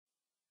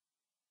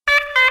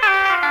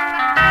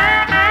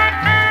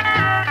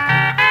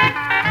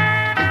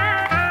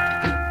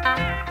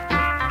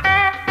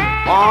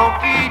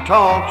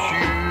tonk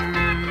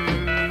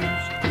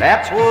shoes.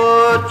 That's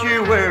what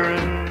you're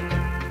wearing.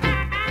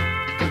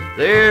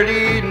 They're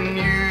leading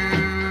you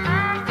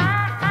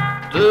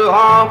to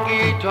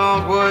honky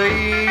tonk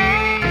ways.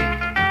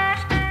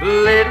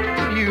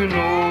 Little you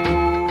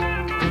know,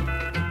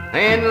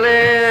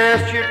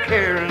 unless you're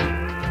caring,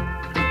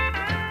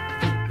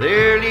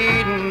 they're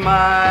leading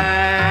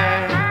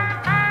my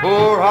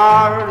poor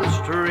heart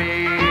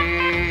astray.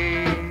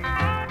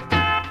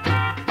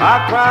 I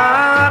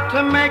try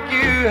to make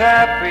you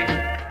happy,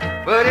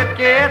 but it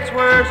gets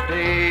worse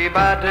day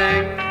by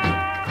day.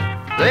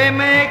 They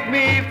make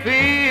me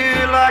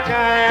feel like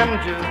I am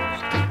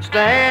just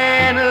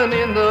standing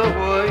in the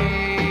way.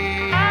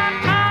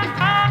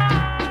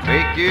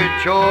 Make your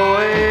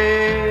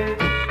choice,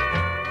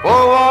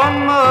 for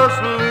one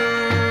must lose.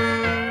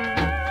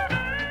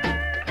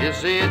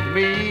 Is it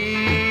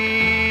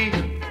me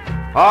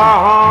or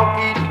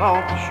honky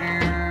tonk shoes?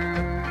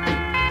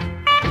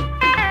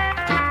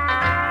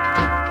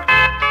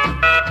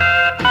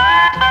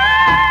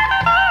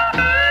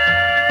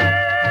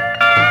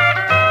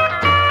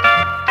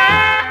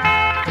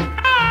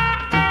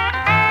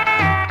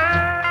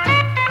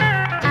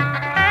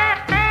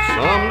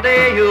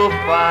 Someday you'll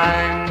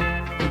find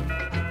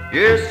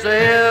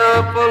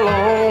yourself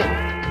alone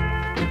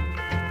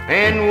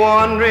and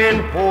wondering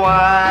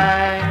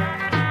why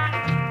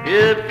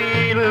you're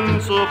feeling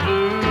so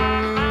blue.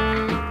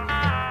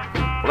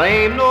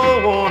 Blame no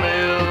one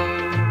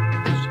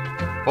else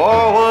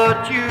for what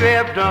you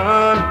have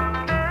done,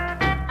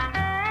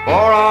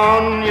 for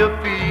on your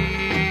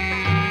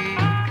feet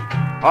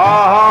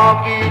are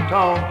honky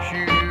tonk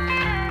shoes.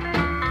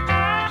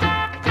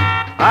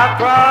 I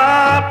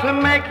try to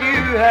make you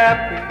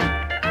happy,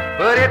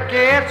 but it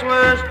gets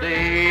worse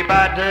day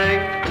by day.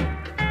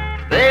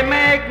 They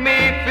make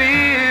me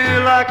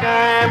feel like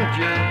I'm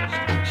just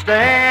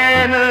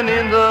standing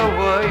in the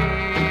way.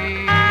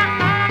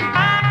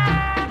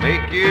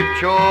 Make your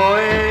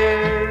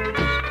choice,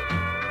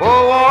 for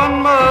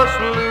one must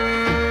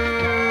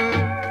lose.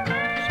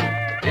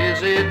 Is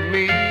it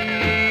me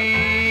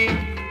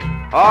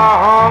or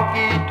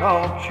honky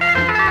tonk shoes?